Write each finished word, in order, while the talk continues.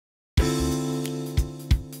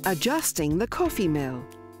Adjusting the coffee mill.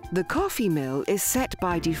 The coffee mill is set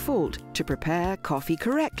by default to prepare coffee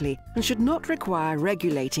correctly and should not require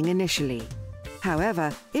regulating initially.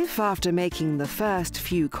 However, if after making the first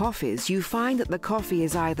few coffees you find that the coffee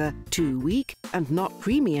is either too weak and not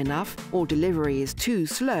creamy enough, or delivery is too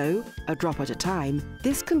slow, a drop at a time,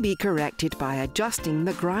 this can be corrected by adjusting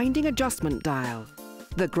the grinding adjustment dial.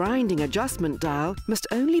 The grinding adjustment dial must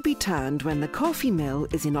only be turned when the coffee mill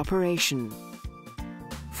is in operation.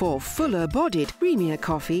 For fuller-bodied, creamier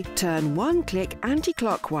coffee, turn 1 click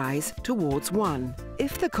anti-clockwise towards 1.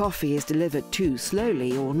 If the coffee is delivered too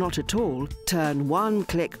slowly or not at all, turn 1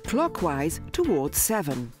 click clockwise towards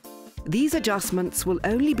 7. These adjustments will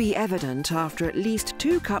only be evident after at least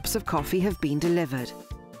 2 cups of coffee have been delivered.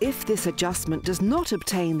 If this adjustment does not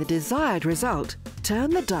obtain the desired result, turn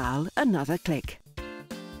the dial another click.